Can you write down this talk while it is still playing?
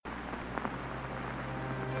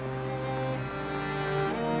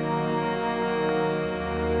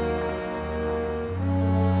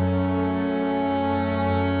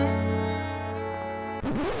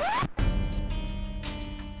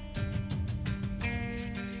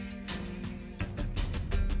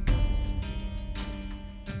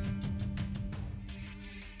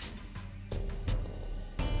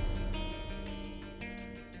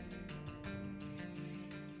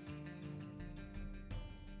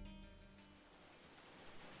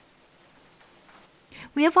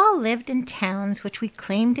We have all lived in towns which we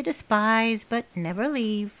claim to despise but never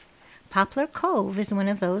leave. Poplar Cove is one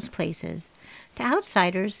of those places. To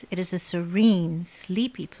outsiders, it is a serene,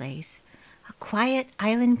 sleepy place, a quiet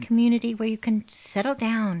island community where you can settle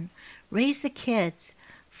down, raise the kids,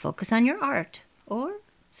 focus on your art, or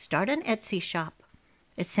start an Etsy shop.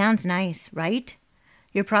 It sounds nice, right?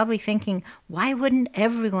 You're probably thinking, why wouldn't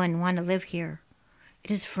everyone want to live here?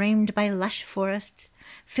 It is framed by lush forests,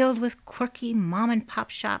 filled with quirky mom-and-pop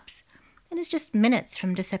shops, and is just minutes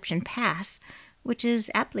from Deception Pass, which is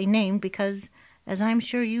aptly named because, as I'm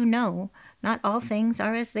sure you know, not all things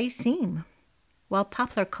are as they seem. While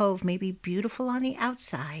Poplar Cove may be beautiful on the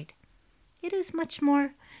outside, it is much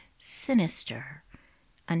more sinister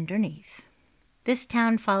underneath. This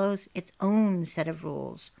town follows its own set of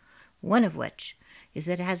rules, one of which is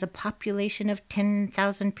that it has a population of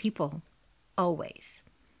 10,000 people, always.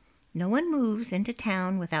 No one moves into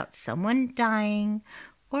town without someone dying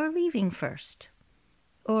or leaving first.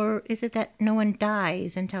 Or is it that no one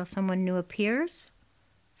dies until someone new appears?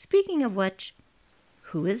 Speaking of which,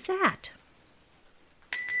 who is that?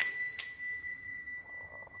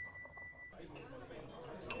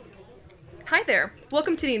 Hi there.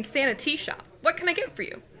 Welcome to the Insana Tea Shop. What can I get for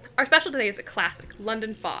you? Our special today is a classic,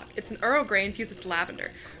 London Fog. It's an Earl Grey infused with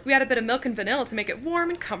lavender. We add a bit of milk and vanilla to make it warm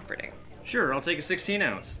and comforting. Sure, I'll take a 16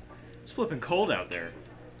 ounce. It's flipping cold out there.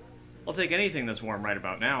 I'll take anything that's warm right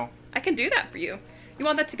about now. I can do that for you. You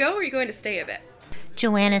want that to go, or are you going to stay a bit?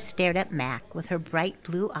 Joanna stared at Mac with her bright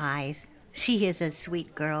blue eyes. She is a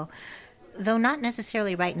sweet girl, though not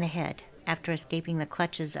necessarily right in the head, after escaping the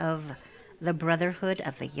clutches of the Brotherhood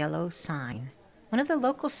of the Yellow Sign, one of the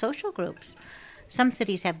local social groups. Some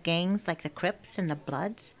cities have gangs like the Crips and the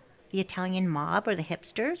Bloods, the Italian mob, or the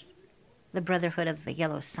hipsters. The Brotherhood of the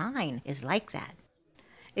Yellow Sign is like that,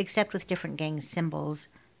 except with different gang symbols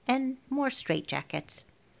and more straitjackets.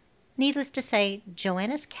 Needless to say,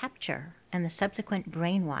 Joanna's capture and the subsequent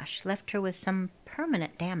brainwash left her with some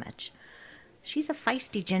permanent damage. She's a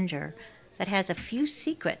feisty ginger that has a few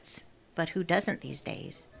secrets, but who doesn't these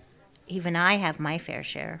days? Even I have my fair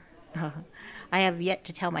share. I have yet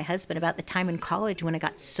to tell my husband about the time in college when I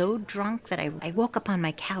got so drunk that I woke up on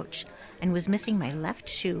my couch and was missing my left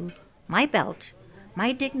shoe, my belt,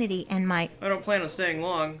 my dignity, and my... I don't plan on staying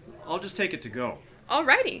long. I'll just take it to go.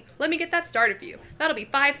 Alrighty, let me get that started for you. That'll be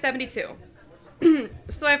 $5.72.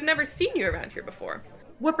 So I've never seen you around here before.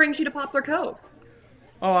 What brings you to Poplar Cove?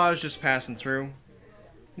 Oh, I was just passing through.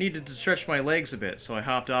 Needed to stretch my legs a bit, so I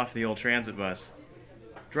hopped off the old transit bus.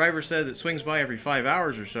 Driver said it swings by every 5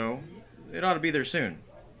 hours or so. It ought to be there soon.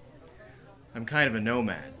 I'm kind of a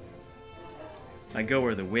nomad. I go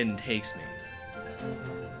where the wind takes me.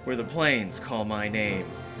 Where the plains call my name.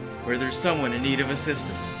 Where there's someone in need of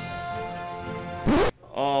assistance.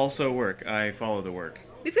 Also work. I follow the work.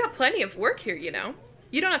 We've got plenty of work here, you know.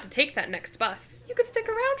 You don't have to take that next bus. You could stick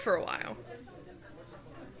around for a while.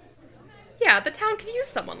 Yeah, the town could use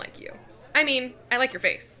someone like you. I mean, I like your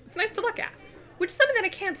face. It's nice to look at. Which is something that I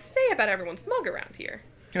can't say about everyone's mug around here.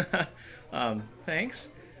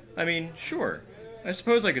 Thanks. I mean, sure. I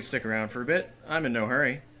suppose I could stick around for a bit. I'm in no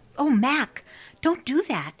hurry. Oh, Mac, don't do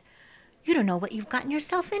that. You don't know what you've gotten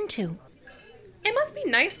yourself into. It must be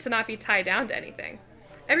nice to not be tied down to anything.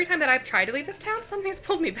 Every time that I've tried to leave this town, something's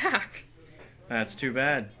pulled me back. That's too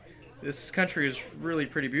bad. This country is really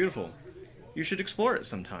pretty beautiful. You should explore it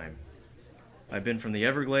sometime. I've been from the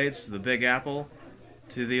Everglades to the Big Apple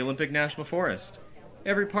to the Olympic National Forest.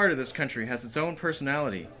 Every part of this country has its own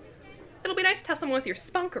personality. It'll be nice to have someone with your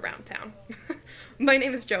spunk around town. My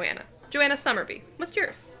name is Joanna. Joanna Summerby. What's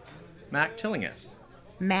yours? Mac Tillingest.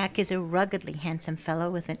 Mac is a ruggedly handsome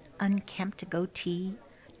fellow with an unkempt goatee,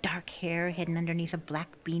 dark hair hidden underneath a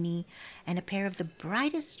black beanie, and a pair of the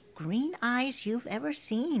brightest green eyes you've ever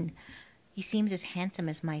seen. He seems as handsome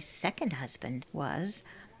as my second husband was,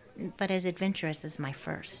 but as adventurous as my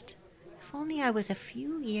first. If only I was a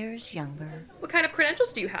few years younger. What kind of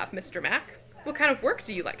credentials do you have, Mr. Mac? What kind of work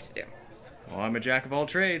do you like to do? Well, I'm a jack of all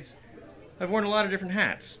trades. I've worn a lot of different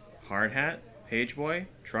hats. Hard hat, page boy,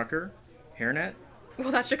 trucker, hairnet.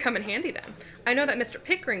 Well, that should come in handy then. I know that Mr.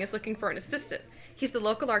 Pickering is looking for an assistant. He's the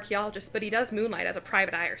local archaeologist, but he does moonlight as a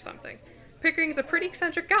private eye or something. Pickering's a pretty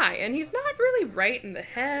eccentric guy, and he's not really right in the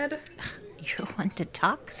head. You're one to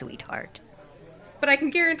talk, sweetheart. But I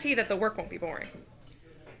can guarantee that the work won't be boring.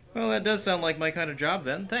 Well, that does sound like my kind of job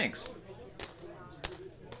then. Thanks.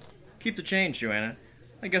 Keep the change, Joanna.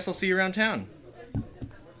 I guess I'll see you around town.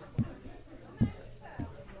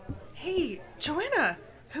 Hey, Joanna,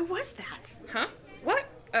 who was that? Huh? What?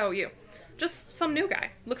 Oh, you. Just some new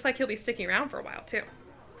guy. Looks like he'll be sticking around for a while, too.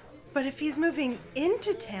 But if he's moving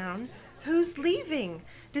into town, Who's leaving?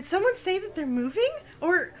 Did someone say that they're moving?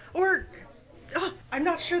 Or, oh, I'm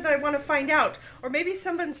not sure that I want to find out. Or maybe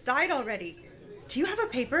someone's died already. Do you have a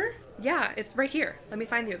paper? Yeah, it's right here. Let me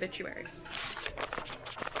find the obituaries.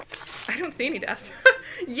 I don't see any deaths.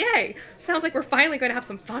 Yay! Sounds like we're finally going to have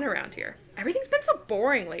some fun around here. Everything's been so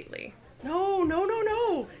boring lately. No.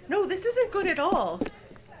 No, this isn't good at all.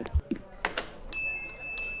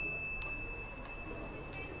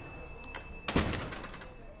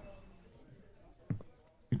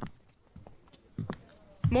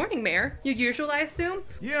 Morning, Mayor. Your usual, I assume?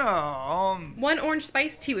 Yeah, One orange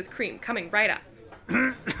spiced tea with cream, coming right up.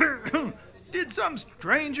 did some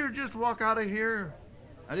stranger just walk out of here?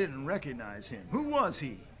 I didn't recognize him. Who was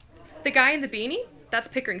he? The guy in the beanie? That's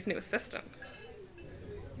Pickering's new assistant.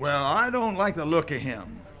 Well, I don't like the look of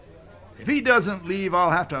him. If he doesn't leave,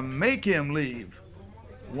 I'll have to make him leave.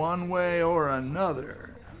 One way or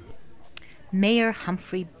another. Mayor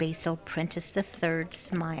Humphrey Basil Prentice III's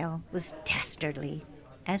smile was dastardly,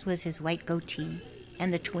 as was his white goatee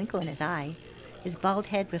and the twinkle in his eye. His bald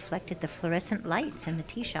head reflected the fluorescent lights in the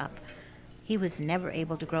tea shop. He was never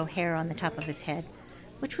able to grow hair on the top of his head,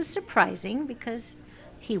 which was surprising because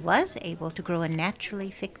he was able to grow a naturally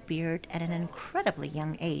thick beard at an incredibly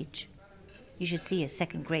young age. You should see his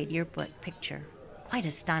second-grade yearbook picture. Quite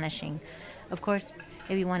astonishing. Of course,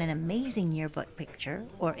 if you want an amazing yearbook picture,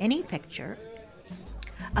 or any picture,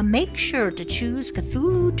 make sure to choose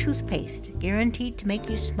Cthulhu toothpaste, guaranteed to make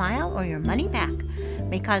you smile or your money back.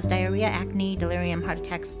 May cause diarrhea, acne, delirium, heart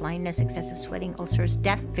attacks, blindness, excessive sweating, ulcers,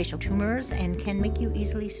 death, facial tumors, and can make you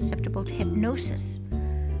easily susceptible to hypnosis.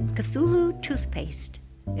 Cthulhu toothpaste.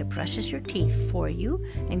 It brushes your teeth for you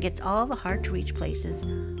and gets all the hard-to-reach places.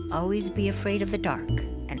 Always be afraid of the dark,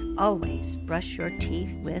 and always brush your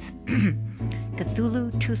teeth with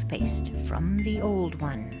Cthulhu toothpaste from the old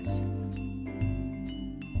ones.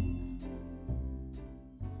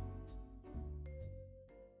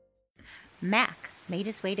 Mac made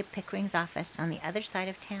his way to Pickering's office on the other side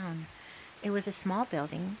of town. It was a small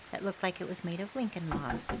building that looked like it was made of Lincoln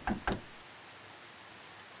logs.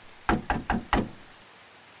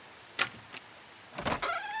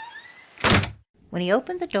 When he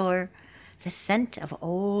opened the door, the scent of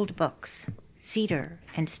old books, cedar,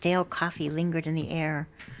 and stale coffee lingered in the air.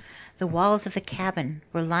 The walls of the cabin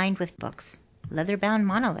were lined with books, leather-bound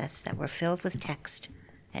monoliths that were filled with text,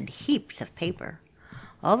 and heaps of paper.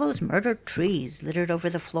 All those murdered trees littered over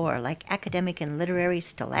the floor like academic and literary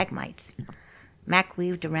stalagmites. Mac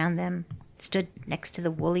weaved around them, stood next to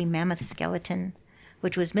the woolly mammoth skeleton,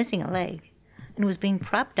 which was missing a leg, and was being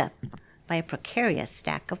propped up by a precarious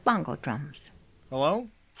stack of bongo drums. Hello?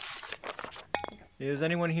 Is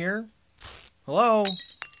anyone here? Hello?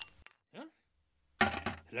 Huh?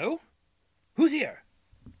 Hello? Who's here?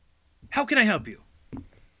 How can I help you?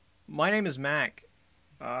 My name is Mac.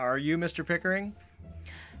 Are you Mr. Pickering?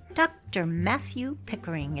 Dr. Matthew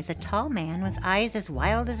Pickering is a tall man with eyes as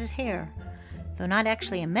wild as his hair. Though not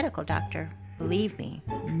actually a medical doctor, believe me,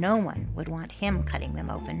 no one would want him cutting them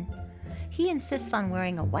open. He insists on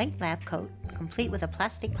wearing a white lab coat, complete with a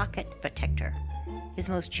plastic pocket protector. His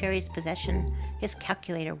most cherished possession, his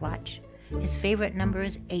calculator watch. His favorite number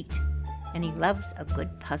is 8, and he loves a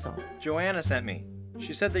good puzzle. Joanna sent me.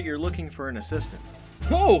 She said that you're looking for an assistant.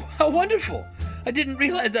 Oh, how wonderful! I didn't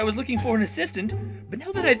realize I was looking for an assistant, but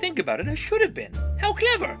now that I think about it, I should have been. How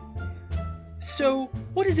clever! So,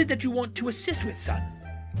 what is it that you want to assist with, son?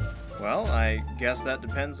 Well, I guess that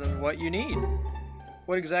depends on what you need.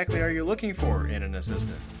 What exactly are you looking for in an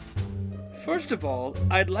assistant? First of all,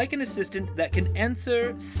 I'd like an assistant that can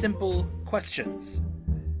answer simple questions.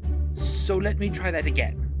 So let me try that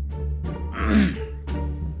again.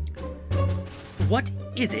 What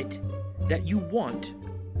is it that you want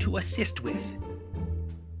to assist with?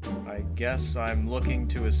 I guess I'm looking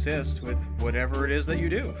to assist with whatever it is that you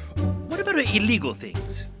do. What about illegal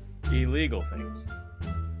things? Illegal things.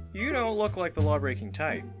 You don't look like the law-breaking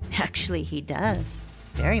type. Actually, he does.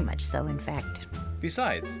 Very much so, in fact.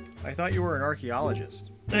 Besides, I thought you were an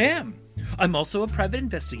archaeologist. I am. I'm also a private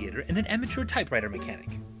investigator and an amateur typewriter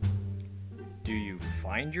mechanic. Do you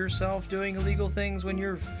find yourself doing illegal things when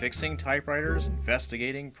you're fixing typewriters,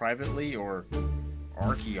 investigating privately, or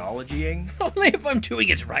archaeologying? Only if I'm doing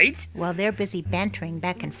it right. While they're busy bantering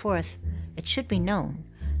back and forth, it should be known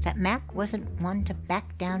that Mac wasn't one to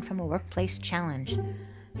back down from a workplace challenge.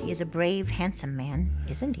 He is a brave, handsome man,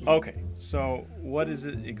 isn't he? Okay, so what is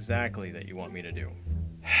it exactly that you want me to do?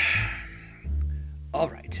 All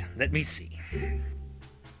right, let me see.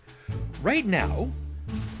 Right now,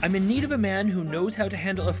 I'm in need of a man who knows how to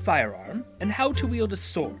handle a firearm and how to wield a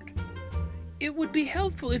sword. It would be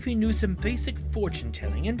helpful if he knew some basic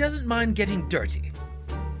fortune-telling and doesn't mind getting dirty.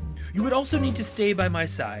 You would also need to stay by my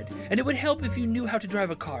side, and it would help if you knew how to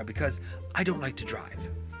drive a car, because I don't like to drive.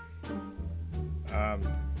 I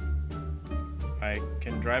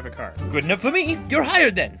can drive a car. Good enough for me. You're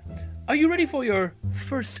hired then. Are you ready for your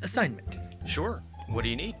first assignment? Sure. What do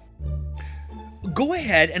you need? Go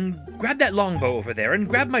ahead and grab that longbow over there and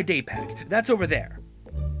grab my day pack. That's over there.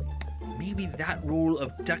 Maybe that roll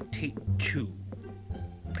of duct tape too.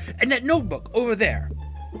 And that notebook over there.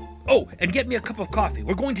 Oh, and get me a cup of coffee.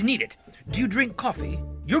 We're going to need it. Do you drink coffee?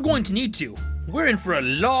 You're going to need to. We're in for a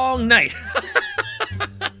long night.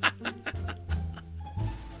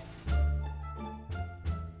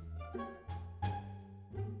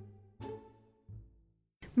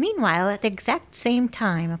 Meanwhile, at the exact same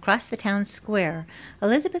time, across the town square,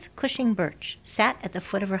 Elizabeth Cushing Birch sat at the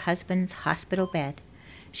foot of her husband's hospital bed.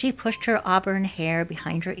 She pushed her auburn hair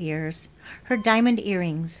behind her ears. Her diamond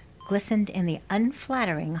earrings glistened in the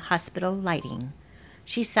unflattering hospital lighting.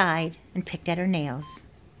 She sighed and picked at her nails.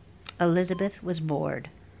 Elizabeth was bored.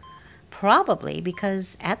 Probably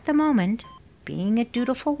because, at the moment, being a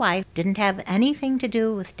dutiful wife didn't have anything to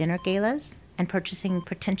do with dinner galas and purchasing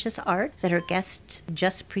pretentious art that her guests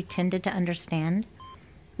just pretended to understand.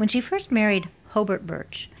 When she first married Hobart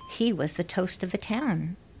Birch, he was the toast of the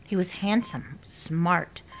town. He was handsome,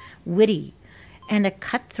 smart, witty, and a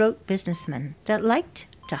cutthroat businessman that liked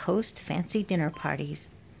to host fancy dinner parties.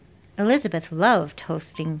 Elizabeth loved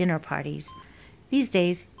hosting dinner parties. These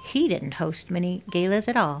days, he didn't host many galas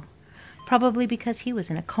at all, probably because he was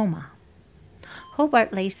in a coma.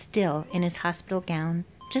 Hobart lay still in his hospital gown,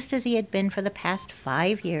 just as he had been for the past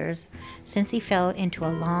 5 years, since he fell into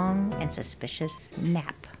a long and suspicious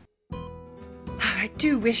nap. I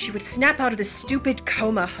do wish you would snap out of this stupid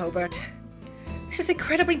coma, Hobart. This is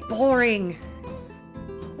incredibly boring.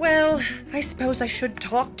 Well, I suppose I should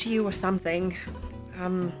talk to you or something.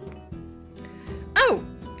 Oh!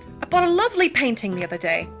 I bought a lovely painting the other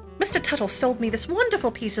day. Mr. Tuttle sold me this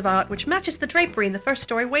wonderful piece of art which matches the drapery in the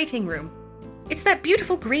first-story waiting room. It's that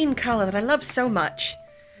beautiful green color that I love so much.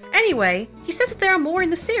 Anyway, he says that there are more in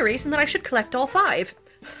the series and that I should collect all 5.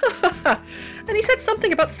 And he said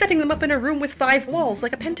something about setting them up in a room with 5 walls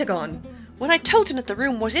like a pentagon. When I told him that the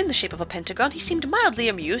room was in the shape of a pentagon, he seemed mildly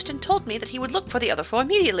amused and told me that he would look for the other 4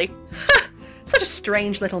 immediately. Ha! Such a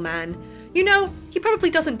strange little man. You know, he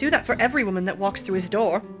probably doesn't do that for every woman that walks through his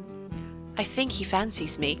door. I think he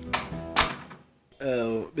fancies me.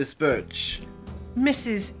 Oh, Miss Birch.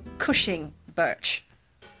 Mrs. Cushing Birch.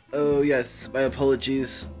 Oh, yes, my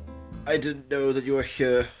apologies. I didn't know that you were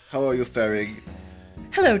here. How are you faring?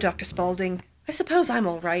 Hello, Dr. Spaulding. I suppose I'm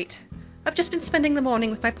all right. I've just been spending the morning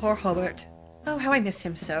with my poor Hobart. Oh, how I miss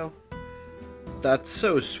him so. That's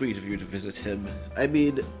so sweet of you to visit him. I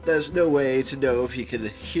mean, there's no way to know if he can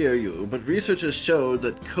hear you, but research has shown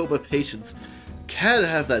that coma patients can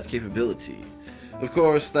have that capability. Of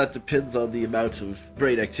course, that depends on the amount of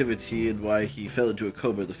brain activity and why he fell into a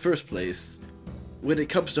coma in the first place. When it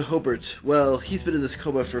comes to Hobart, well, he's been in this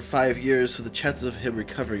coma for 5 years, so the chances of him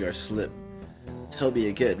recovering are slim. Tell me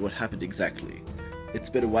again what happened exactly. It's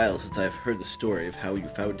been a while since I've heard the story of how you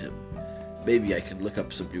found him. Maybe I can look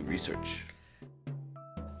up some new research.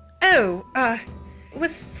 Oh, it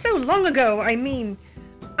was so long ago, I mean,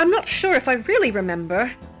 I'm not sure if I really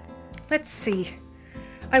remember. Let's see.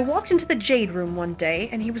 I walked into the Jade Room one day,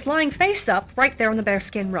 and he was lying face up right there on the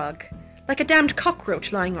bearskin rug. Like a damned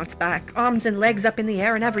cockroach lying on its back, arms and legs up in the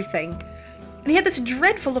air and everything. And he had this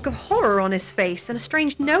dreadful look of horror on his face and a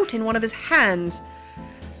strange note in one of his hands.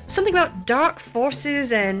 Something about dark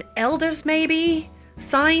forces and elders, maybe?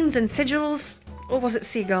 Signs and sigils? Or was it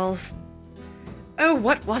seagulls? Oh,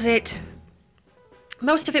 what was it?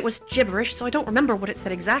 Most of it was gibberish, so I don't remember what it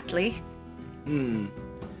said exactly.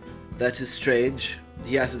 That is strange.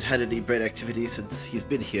 He hasn't had any brain activity since he's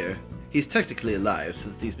been here. He's technically alive,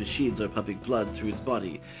 since these machines are pumping blood through his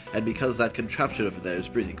body, and because that contraption over there is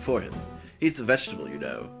breathing for him. He's a vegetable, you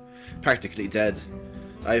know. Practically dead.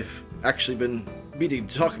 I've actually been meaning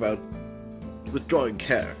to talk about withdrawing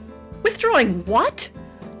care. Withdrawing what?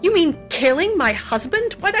 You mean killing my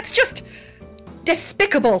husband? Why, that's just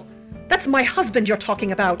despicable. That's my husband you're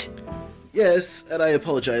talking about. Yes, and I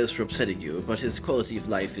apologize for upsetting you, but his quality of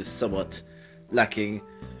life is somewhat lacking.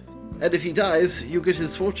 And if he dies, you get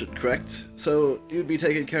his fortune, correct? So you'd be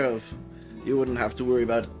taken care of. You wouldn't have to worry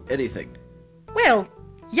about anything. Well,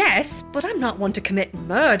 yes, but I'm not one to commit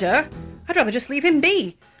murder. I'd rather just leave him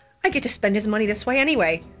be. I get to spend his money this way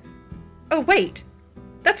anyway. Oh, wait.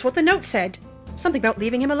 That's what the note said. Something about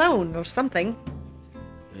leaving him alone, or something.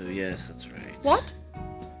 Oh, yes, that's right. What?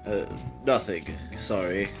 Nothing.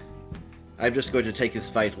 Sorry. I'm just going to take his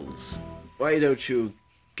vitals. Why don't you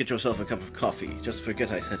get yourself a cup of coffee? Just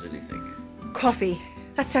forget I said anything. Coffee.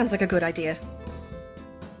 That sounds like a good idea.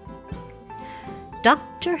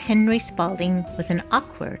 Dr. Henry Spaulding was an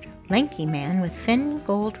awkward, lanky man with thin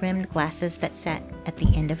gold-rimmed glasses that sat at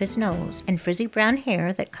the end of his nose and frizzy brown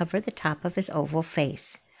hair that covered the top of his oval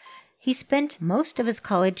face. He spent most of his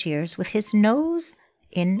college years with his nose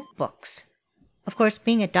in books. Of course,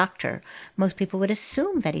 being a doctor, most people would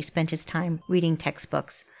assume that he spent his time reading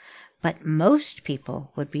textbooks, but most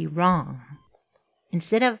people would be wrong.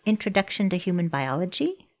 Instead of Introduction to Human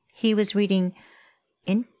Biology, he was reading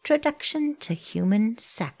Introduction to Human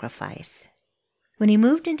Sacrifice. When he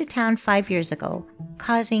moved into town 5 years ago,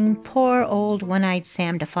 causing poor old One-Eyed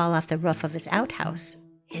Sam to fall off the roof of his outhouse,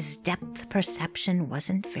 his depth perception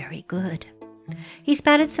wasn't very good. He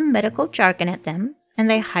spouted some medical jargon at them, and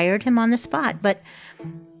they hired him on the spot. But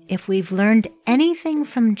if we've learned anything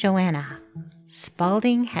from Joanna,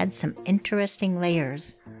 Spaulding had some interesting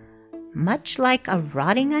layers. Much like a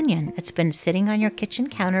rotting onion that's been sitting on your kitchen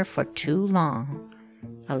counter for too long.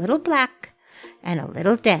 A little black and a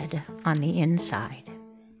little dead on the inside.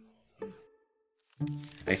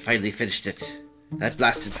 I finally finished it. That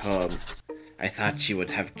blasted poem. I thought she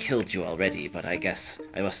would have killed you already, but I guess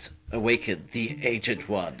I must awaken the Ancient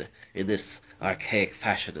One in this archaic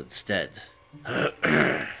fashion instead.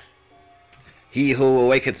 He who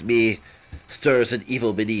awakens me stirs an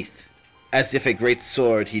evil beneath, as if a great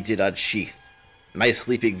sword he did unsheath. My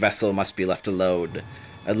sleeping vessel must be left alone,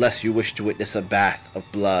 unless you wish to witness a bath of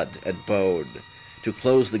blood and bone. To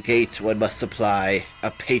close the gate one must supply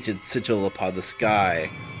a painted sigil upon the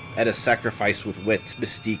sky, and a sacrifice with wit,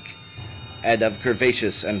 mystique, and of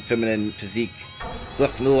curvaceous and feminine physique.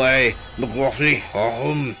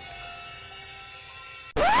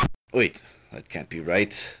 Wait, that can't be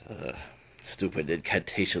right. Stupid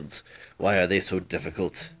incantations. Why are they so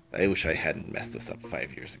difficult? I wish I hadn't messed this up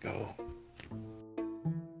 5 years ago.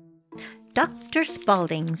 Dr.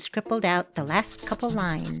 Spaulding scribbled out the last couple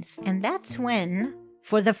lines, and that's when,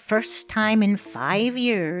 for the first time in 5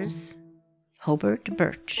 years, Hobart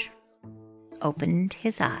Birch opened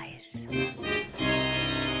his eyes.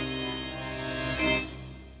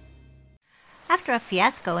 After a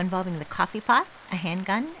fiasco involving the coffee pot, a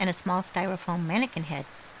handgun, and a small styrofoam mannequin head,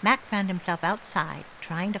 Mac found himself outside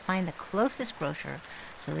trying to find the closest grocer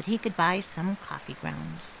so that he could buy some coffee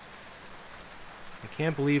grounds. I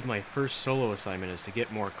can't believe my first solo assignment is to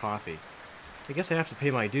get more coffee. I guess I have to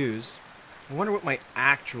pay my dues. I wonder what my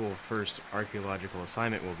actual first archaeological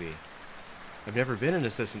assignment will be. I've never been an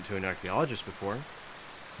assistant to an archaeologist before.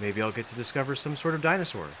 Maybe I'll get to discover some sort of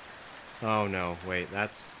dinosaur. Oh no, wait,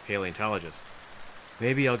 that's paleontologist.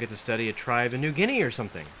 Maybe I'll get to study a tribe in New Guinea or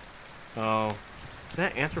something. Oh, is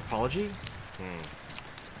that anthropology?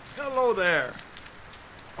 Hello there.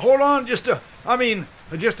 Hold on just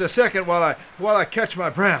a second while I catch my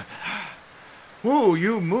breath. Ooh,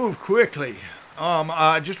 you move quickly.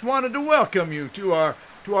 I just wanted to welcome you to our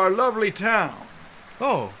lovely town.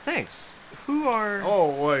 Oh, thanks. Who are...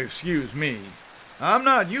 Oh, excuse me. I'm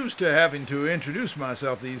not used to having to introduce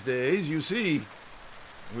myself these days. You see,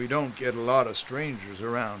 we don't get a lot of strangers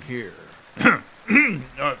around here.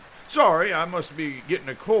 Sorry, I must be getting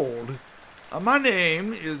a cold. My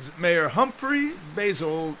name is Mayor Humphrey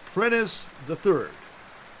Basil Prentice III.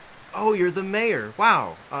 Oh, you're the mayor.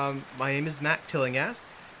 Wow. My name is Mac Tillinghast.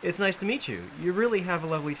 It's nice to meet you. You really have a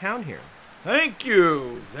lovely town here. Thank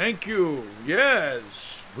you.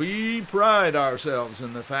 Yes, we pride ourselves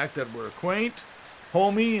in the fact that we're quaint,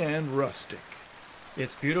 homey, and rustic.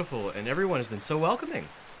 It's beautiful, and everyone has been so welcoming.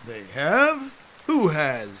 They have? Who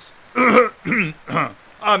has?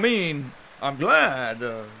 I'm glad.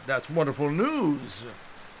 That's wonderful news.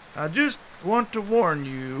 I just want to warn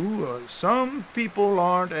you, some people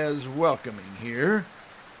aren't as welcoming here.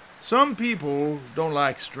 Some people don't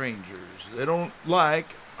like strangers. They don't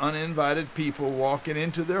like uninvited people walking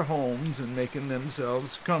into their homes and making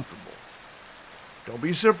themselves comfortable. Don't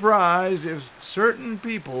be surprised if certain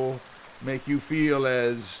people make you feel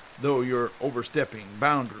as though you're overstepping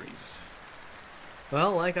boundaries.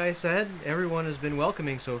 Well, like I said, everyone has been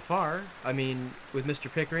welcoming so far. I mean, with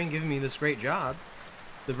Mr. Pickering giving me this great job.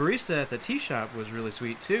 The barista at the tea shop was really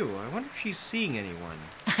sweet, too. I wonder if she's seeing anyone.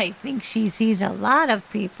 I think she sees a lot of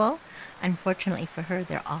people. Unfortunately for her,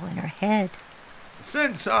 they're all in her head.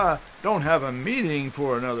 Since I don't have a meeting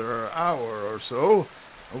for another hour or so,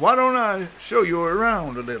 why don't I show you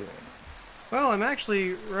around a little? Well, I'm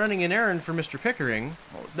actually running an errand for Mr. Pickering.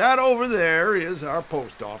 That over there is our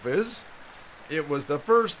post office. It was the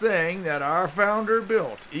first thing that our founder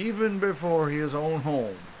built, even before his own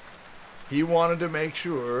home. He wanted to make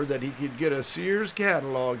sure that he could get a Sears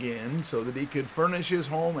catalog in so that he could furnish his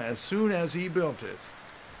home as soon as he built it.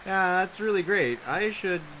 Yeah, that's really great. I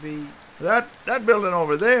should be... That building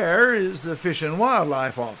over there is the Fish and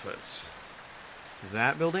Wildlife Office.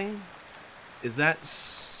 That building? Is that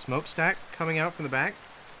smokestack coming out from the back?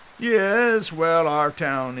 Yes, well, our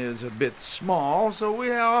town is a bit small, so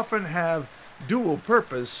we often have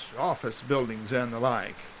dual-purpose office buildings and the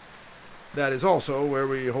like. That is also where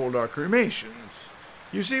we hold our cremations.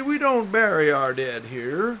 You see, we don't bury our dead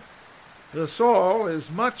here. The soil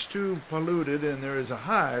is much too polluted and there is a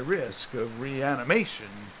high risk of reanimation.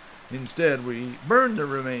 Instead, we burn the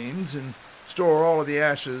remains and store all of the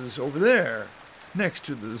ashes over there, next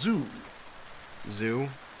to the zoo. Zoo?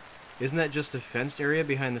 Isn't that just a fenced area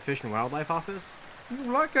behind the Fish and Wildlife Office?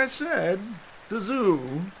 Like I said, the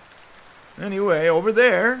zoo. Anyway, over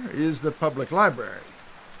there is the public library.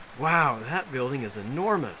 Wow, that building is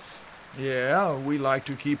enormous. Yeah, we like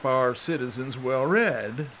to keep our citizens well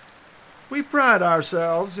read. We pride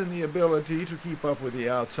ourselves in the ability to keep up with the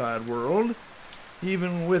outside world,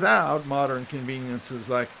 even without modern conveniences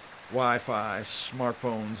like Wi-Fi,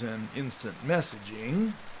 smartphones, and instant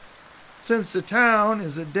messaging. Since the town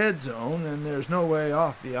is a dead zone and there's no way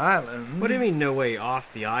off the island... What do you mean, no way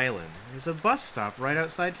off the island? There's a bus stop right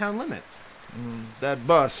outside town limits. That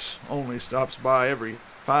bus only stops by every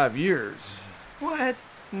 5 years. What?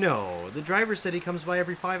 No, the driver said he comes by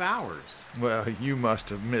every 5 hours. Well, you must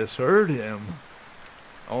have misheard him.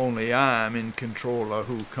 Only I'm in control of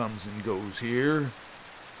who comes and goes here.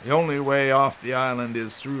 The only way off the island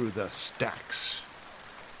is through the stacks.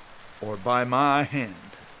 Or by my hand.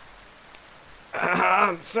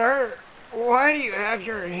 Sir, why do you have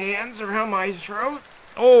your hands around my throat?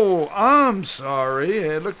 Oh, I'm sorry.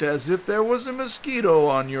 It looked as if there was a mosquito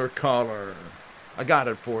on your collar. I got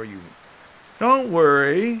it for you. Don't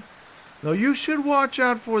worry. Though you should watch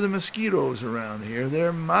out for the mosquitoes around here.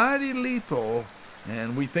 They're mighty lethal,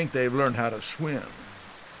 and we think they've learned how to swim.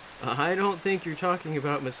 I don't think you're talking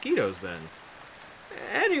about mosquitoes then.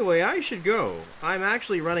 Anyway, I should go. I'm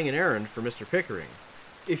actually running an errand for Mr. Pickering.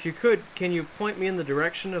 If you could, can you point me in the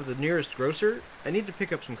direction of the nearest grocer? I need to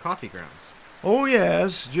pick up some coffee grounds. Oh,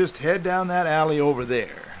 yes. Just head down that alley over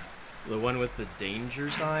there. The one with the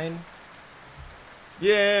danger sign?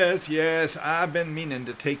 Yes. I've been meaning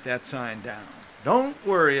to take that sign down. Don't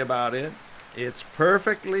worry about it. It's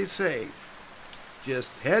perfectly safe.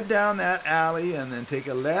 Just head down that alley and then take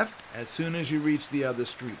a left as soon as you reach the other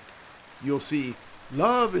street. You'll see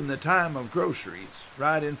Love in the Time of Groceries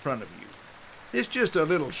right in front of you. It's just a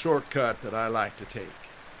little shortcut that I like to take.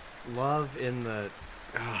 Love in the...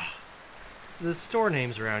 The store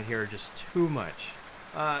names around here are just too much.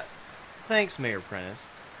 Thanks, Mayor Prentice.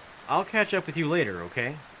 I'll catch up with you later,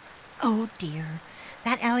 okay? Oh, dear.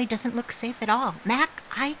 That alley doesn't look safe at all. Mac,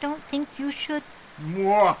 I don't think you should...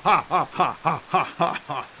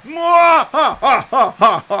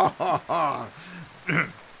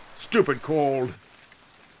 Stupid cold.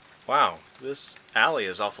 Wow, this alley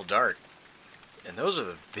is awful dark. And those are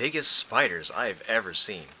the biggest spiders I've ever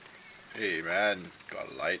seen. Hey, man,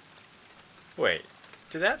 got a light? Wait,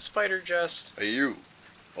 did that spider just... Hey, you,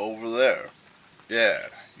 over there. Yeah,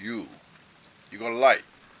 you. You got a light?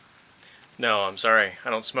 No, I'm sorry, I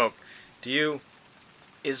don't smoke. Do you...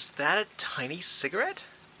 Is that a tiny cigarette?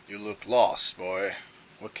 You look lost, boy.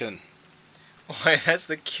 What can... Why, that's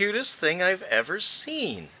the cutest thing I've ever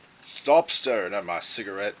seen. Stop staring at my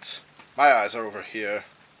cigarette. My eyes are over here.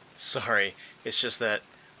 Sorry, it's just that...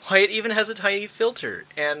 Why, it even has a tiny filter,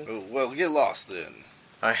 and... Well, get lost then.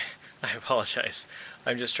 I apologize.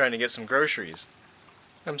 I'm just trying to get some groceries.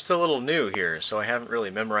 I'm still a little new here, so I haven't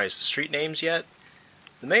really memorized the street names yet.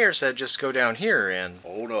 The mayor said just go down here and...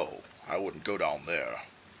 Oh, no. I wouldn't go down there.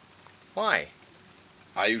 Why?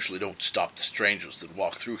 I usually don't stop the strangers that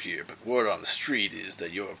walk through here, but word on the street is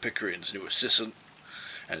that you're Pickering's new assistant,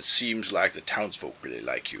 and it seems like the townsfolk really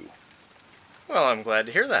like you. Well, I'm glad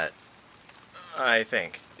to hear that. I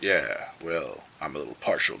think. Yeah, well, I'm a little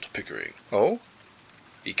partial to Pickering. Oh?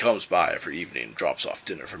 He comes by every evening and drops off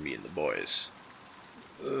dinner for me and the boys.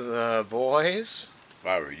 The boys? If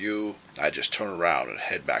I were you, I'd just turn around and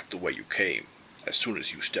head back the way you came. As soon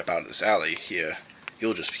as you step out of this alley here,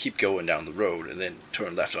 you'll just keep going down the road and then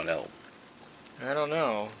turn left on Elm. I don't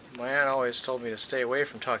know. My aunt always told me to stay away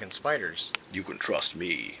from talking spiders. You can trust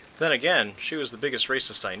me. Then again, she was the biggest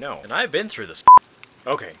racist I know, and I've been through this.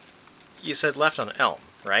 Okay, you said left on Elm,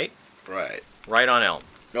 right? Right. Right on Elm.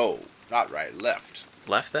 No, not right, left.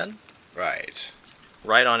 Left then? Right.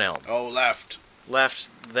 Right on Elm. No, left. Left,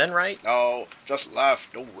 then right? No, just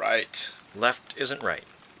left, no right. Left isn't right.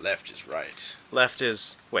 Left is right. Left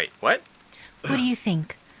is... Wait, what? What do you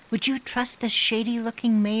think? Would you trust the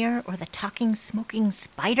shady-looking mayor or the talking, smoking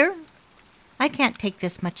spider? I can't take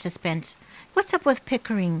this much suspense. What's up with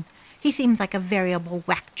Pickering? He seems like a variable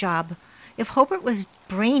whack job. If Hobart was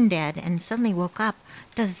brain dead and suddenly woke up,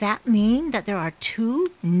 does that mean that there are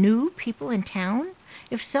 2 new people in town?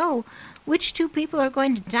 If so, which 2 people are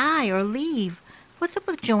going to die or leave? What's up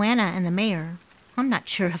with Joanna and the mayor? I'm not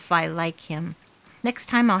sure if I like him. Next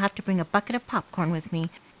time I'll have to bring a bucket of popcorn with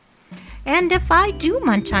me. And if I do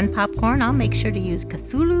munch on popcorn, I'll make sure to use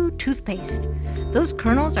Cthulhu toothpaste. Those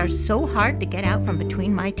kernels are so hard to get out from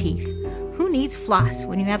between my teeth. Who needs floss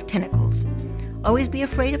when you have tentacles? Always be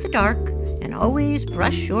afraid of the dark, and always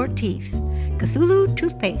brush your teeth. Cthulhu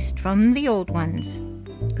toothpaste from the old ones.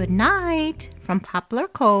 Good night from Poplar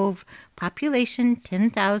Cove, population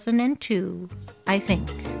 10,002, I think.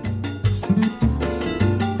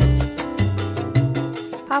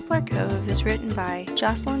 Poplar Cove is written by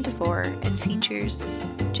Jocelyn DeVore and features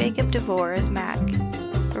Jacob DeVore as Mac,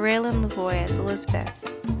 Raylan Lavoie as Elizabeth,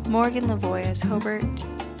 Morgan Lavoie as Hobart,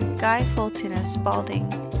 Guy Fulton as Spaulding,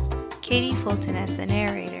 Katie Fulton as the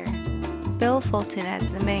narrator, Bill Fulton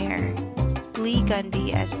as the mayor, Lee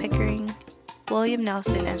Gunby as Pickering, William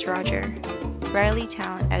Nelson as Roger, Riley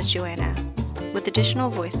Talent as Joanna, with additional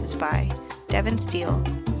voices by Devin Steele,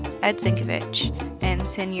 Ed Sinkovich, and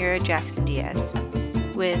Senora Jackson Diaz,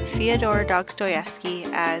 with Fyodor Dostoevsky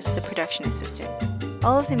as the production assistant.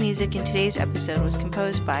 All of the music in today's episode was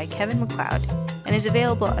composed by Kevin MacLeod and is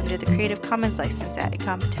available under the Creative Commons license at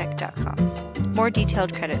incompetech.com. More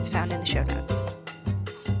detailed credits found in the show notes.